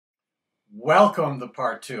Welcome to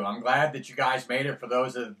part two. I'm glad that you guys made it for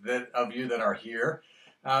those of you that are here.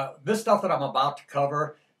 This stuff that I'm about to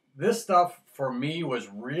cover, this stuff for me was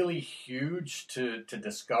really huge to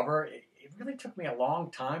discover. It really took me a long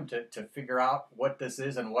time to figure out what this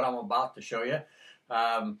is and what I'm about to show you.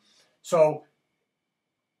 So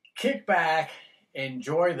kick back,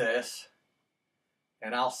 enjoy this,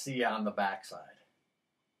 and I'll see you on the backside.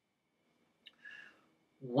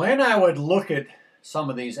 When I would look at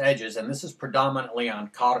some of these edges, and this is predominantly on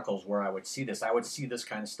cauticles where I would see this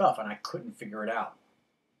kind of stuff, and I couldn't figure it out.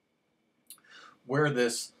 Where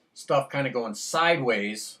this stuff kind of going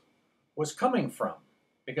sideways was coming from.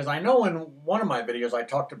 Because I know in one of my videos I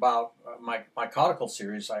talked about my cauticle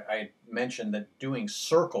series, I mentioned that doing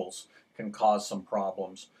circles can cause some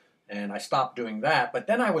problems, and I stopped doing that. But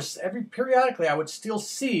then periodically I would still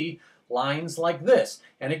see lines like this.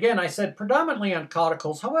 And again, I said predominantly on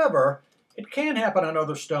cauticles. However, it can happen on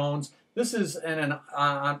other stones. This is on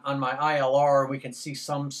my ILR. We can see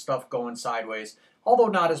some stuff going sideways, although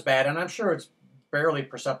not as bad. And I'm sure it's barely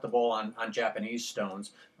perceptible on Japanese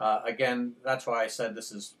stones. Again, that's why I said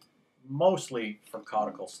this is mostly from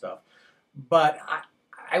cauticle stuff. But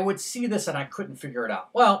I would see this and I couldn't figure it out.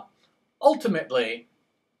 Well, ultimately,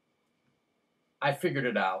 I figured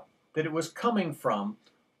it out, that it was coming from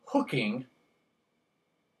hooking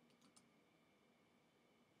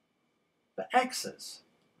the X's,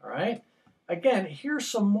 all right? Again, here's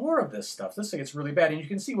some more of this stuff. This thing gets really bad, and you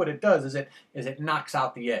can see what it does is it knocks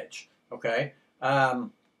out the edge, okay? In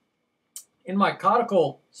my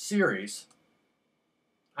cauticle series,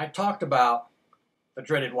 I talked about the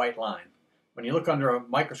dreaded white line. When you look under a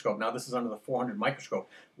microscope, now this is under the 400 microscope,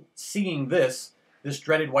 seeing this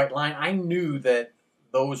dreaded white line, I knew that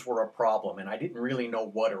those were a problem, and I didn't really know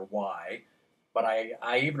what or why, but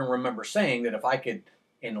I even remember saying that if I could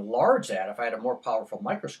enlarge that, if I had a more powerful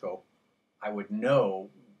microscope, I would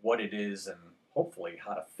know what it is and hopefully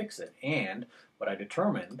how to fix it. And what I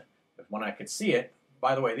determined, when I could see it,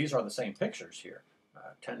 by the way, these are the same pictures here.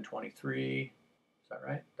 1023, is that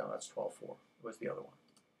right? No, that's 12.4. It was the other one.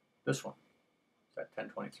 This one, is that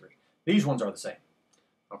 1023? These ones are the same,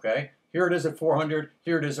 okay? Here it is at 400,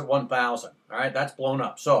 here it is at 1,000, all right? That's blown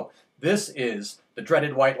up. So this is the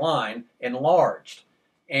dreaded white line enlarged.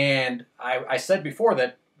 And I said before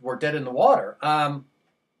that we're dead in the water.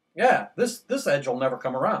 Yeah, this edge will never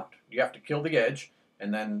come around. You have to kill the edge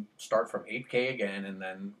and then start from 8K again and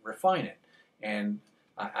then refine it. And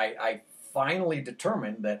I finally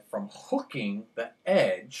determined that from hooking the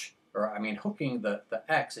edge, or I mean hooking the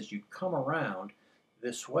X as you come around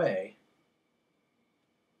this way,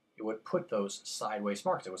 it would put those sideways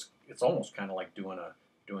marks. It's almost kind of like doing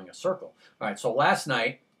a circle. All right, so last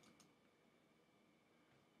night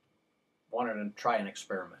wanted to try an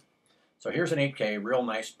experiment. So here's an 8K, real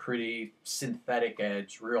nice, pretty synthetic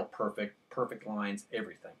edge, real perfect lines,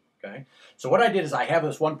 everything. Okay. So what I did is I have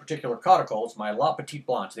this one particular cauticle. It's my La Petite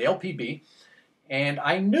Blanche, the LPB, and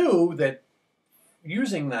I knew that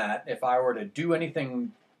using that, if I were to do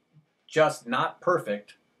anything just not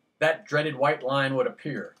perfect, that dreaded white line would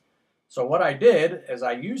appear. So what I did is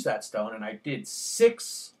I used that stone and I did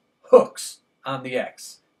 6 hooks on the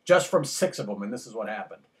X, just from 6 of them, and this is what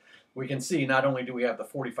happened. We can see not only do we have the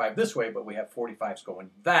 45 this way, but we have 45s going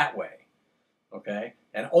that way, okay?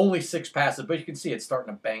 And only 6 passes, but you can see it's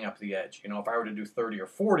starting to bang up the edge. You know, if I were to do 30 or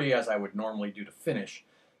 40, as I would normally do to finish,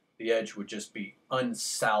 the edge would just be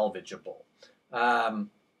unsalvageable.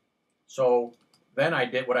 So then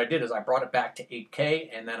what I did is I brought it back to 8K,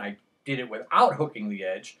 and then I did it without hooking the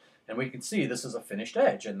edge, and we can see this is a finished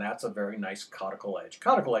edge, and that's a very nice cauticle edge.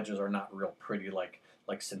 Cauticle edges are not real pretty like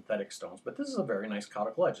synthetic stones, but this is a very nice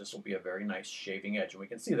cauticle edge. This will be a very nice shaving edge, and we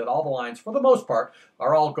can see that all the lines, for the most part,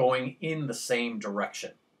 are all going in the same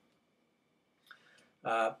direction.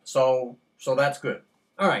 So that's good.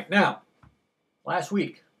 All right, now, last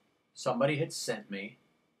week, somebody had sent me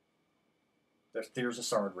their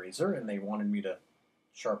Therzasard razor, and they wanted me to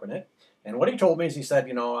sharpen it. And what he told me is, he said,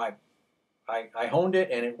 you know, I honed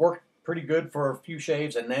it, and it worked pretty good for a few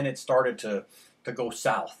shaves, and then it started to go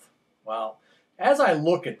south. Well, as I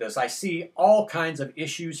look at this, I see all kinds of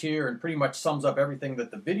issues here, and pretty much sums up everything that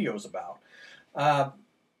the video is about.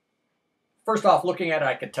 First off, looking at it,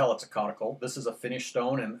 I can tell it's a cauticle. This is a finished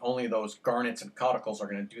stone, and only those garnets and cauticles are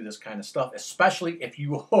going to do this kind of stuff, especially if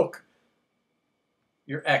you hook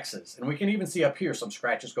your X's. And we can even see up here some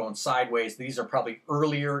scratches going sideways. These are probably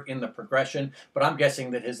earlier in the progression, but I'm guessing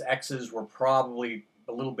that his X's were probably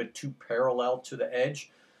a little bit too parallel to the edge.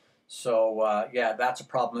 So, yeah, that's a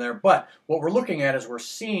problem there. But what we're looking at is we're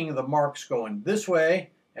seeing the marks going this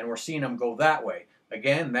way, and we're seeing them go that way.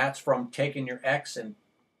 Again, that's from taking your X and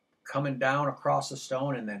coming down across the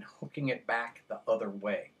stone and then hooking it back the other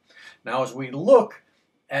way. Now as we look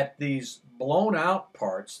at these blown out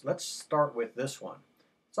parts, let's start with this one.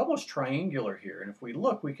 It's almost triangular here, and if we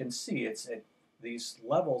look, we can see it's at these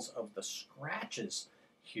levels of the scratches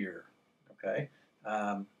here, okay?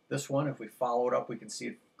 This one, if we follow it up, we can see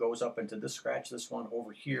it goes up into this scratch, this one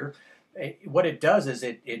over here. What it does is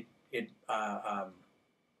it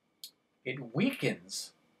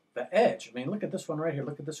weakens the edge. I mean, look at this one right here.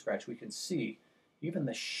 Look at this scratch. We can see even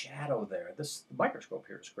the shadow there. The microscope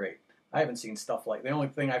here is great. I haven't seen stuff like, the only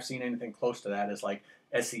thing I've seen anything close to that is like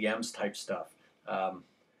SEM's type stuff,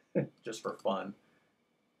 just for fun.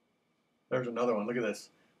 There's another one. Look at this.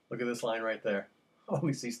 Look at this line right there. I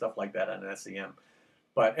only see stuff like that on an SEM.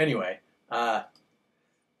 But anyway, the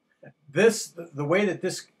way that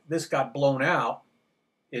this got blown out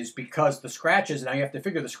is because the scratches, now you have to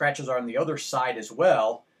figure the scratches are on the other side as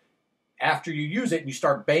well. After you use it and you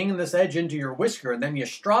start banging this edge into your whisker and then you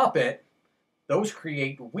strop it, those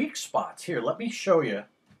create weak spots. Here, let me show you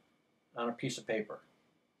on a piece of paper.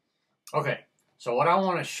 Okay, so what I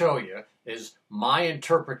want to show you is my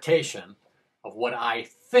interpretation of what I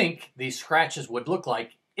think these scratches would look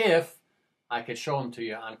like if I could show them to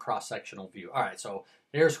you on cross-sectional view. All right, so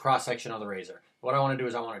here's cross-section of the razor. What I want to do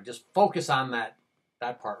is I want to just focus on that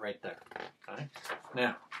part right there. Okay?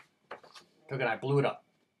 Now, took it, I blew it up.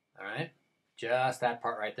 All right, just that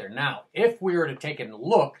part right there. Now, if we were to take a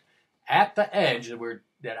look at the edge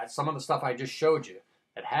that some of the stuff I just showed you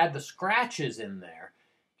that had the scratches in there,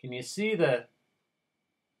 can you see that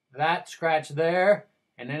scratch there?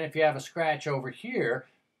 And then if you have a scratch over here,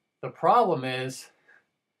 the problem is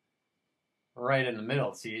right in the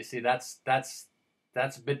middle. So you see that's a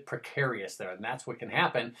bit precarious there, and that's what can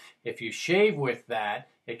happen if you shave with that.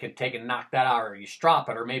 It can take and knock that out, or you strop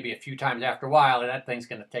it, or maybe a few times after a while, that thing's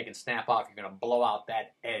going to take and snap off. You're going to blow out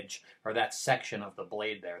that edge or that section of the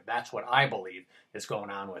blade there. That's what I believe is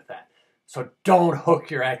going on with that. So don't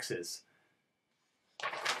hook your X's.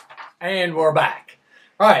 And we're back.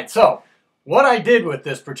 All right, so what I did with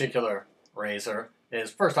this particular razor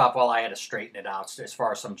is, first off, well, I had to straighten it out as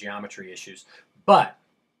far as some geometry issues, but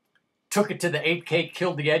took it to the 8K,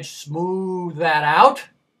 killed the edge, smoothed that out,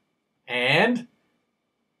 and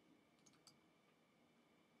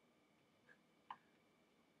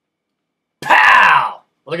pow!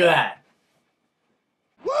 Look at that.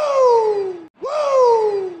 Woo!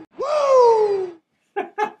 Woo! Woo!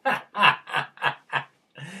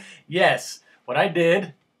 Yes, what I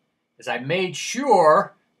did is I made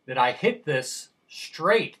sure that I hit this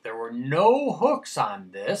straight. There were no hooks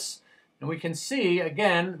on this. And we can see,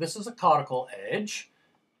 again, this is a cuticle edge.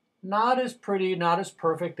 Not as pretty, not as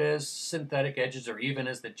perfect as synthetic edges or even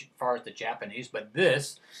as far as the Japanese, but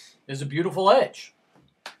this is a beautiful edge.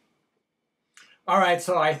 All right,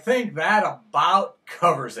 so I think that about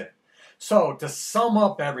covers it. So to sum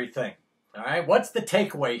up everything, all right, what's the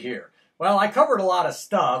takeaway here? Well, I covered a lot of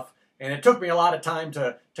stuff, and it took me a lot of time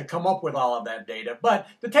to come up with all of that data, but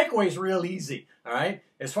the takeaway is real easy, all right?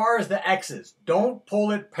 As far as the X's, don't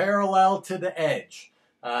pull it parallel to the edge.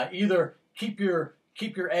 Either keep your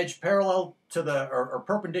edge parallel to the, or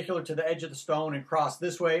perpendicular to the edge of the stone and cross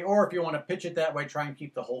this way, or if you want to pitch it that way, try and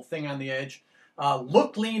keep the whole thing on the edge.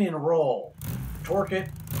 Look, lean, and roll. Torque it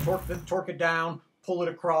down, pull it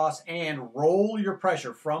across, and roll your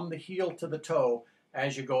pressure from the heel to the toe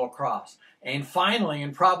as you go across. And finally,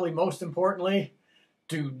 and probably most importantly,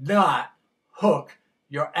 do not hook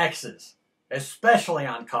your X's, especially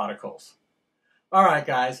on cauticles. All right,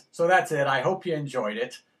 guys, so that's it. I hope you enjoyed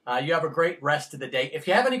it. You have a great rest of the day. If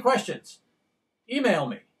you have any questions, email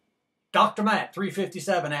me,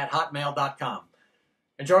 drmatt357@hotmail.com.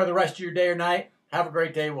 Enjoy the rest of your day or night. Have a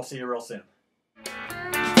great day. We'll see you real soon.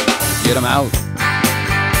 Get them out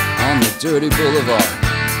on the dirty boulevard,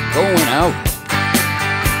 going out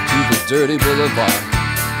to the dirty boulevard.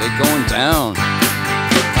 They're going down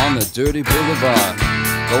on the dirty boulevard,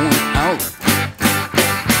 going out.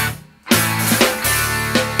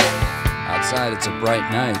 Outside it's a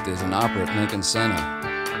bright night, there's an opera at Lincoln Center.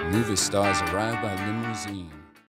 Movie stars arrive by limousine.